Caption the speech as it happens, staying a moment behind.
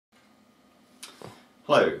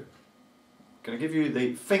Hello. I'm going to give you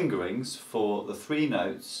the fingerings for the three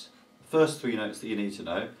notes, the first three notes that you need to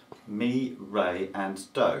know: mi, re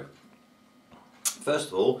and do. First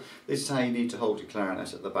of all, this is how you need to hold your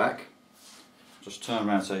clarinet at the back. Just turn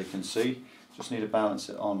around so you can see. Just need to balance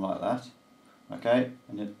it on like that. Okay,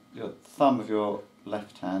 and your thumb of your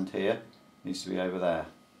left hand here needs to be over there.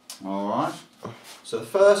 Alright, so the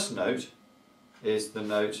first note is the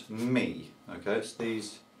note mi. Okay, it's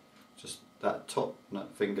these, just that top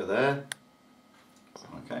finger there.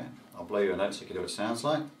 Okay, I'll blow you a note so you can hear what it sounds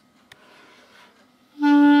like.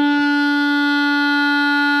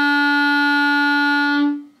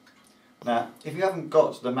 Now, if you haven't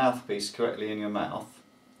got the mouthpiece correctly in your mouth,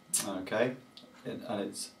 okay,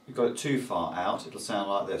 and you've got it too far out, it'll sound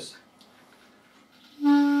like this. You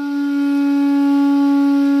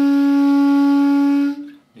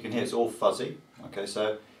can hear it's all fuzzy. Okay,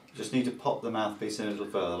 so you just need to pop the mouthpiece in a little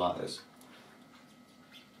further like this.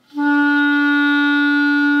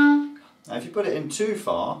 Now if you put it in too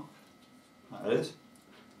far, like this,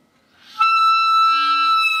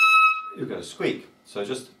 you'll get a squeak. So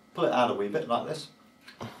just pull it out a wee bit like this.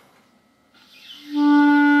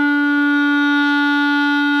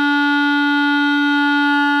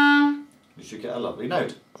 You should get a lovely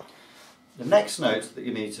note. The next note that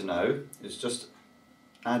you need to know is just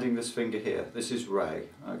adding this finger here. This is re.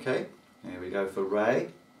 Okay, here we go for re.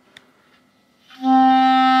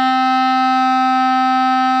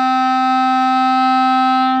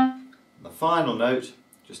 The final note,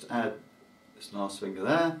 just add this last finger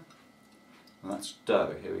there, and that's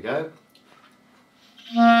do. Here we go.